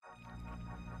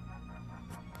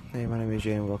Hey, my name is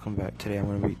Jay and welcome back. Today I'm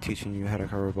going to be teaching you how to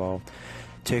cover a ball.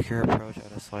 Take your approach at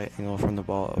a slight angle from the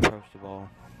ball. Approach the ball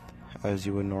as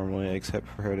you would normally, except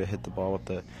for her to hit the ball with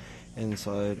the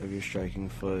inside of your striking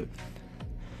foot.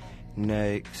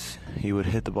 Next, you would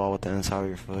hit the ball with the inside of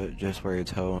your foot, just where your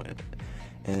toe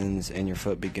ends and your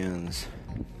foot begins.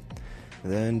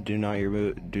 Then do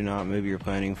not move your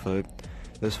planting foot.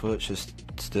 This foot should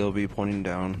still be pointing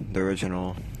down the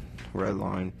original red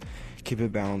line. Keep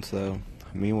it balanced though.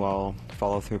 Meanwhile,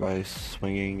 follow through by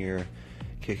swinging your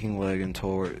kicking leg and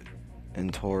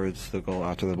towards the goal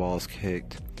after the ball is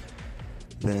kicked.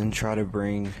 Then try to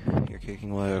bring your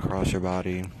kicking leg across your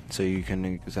body so you can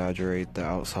exaggerate the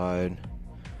outside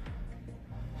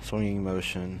swinging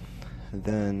motion.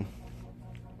 Then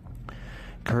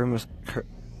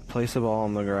place the ball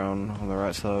on the ground on the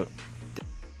right side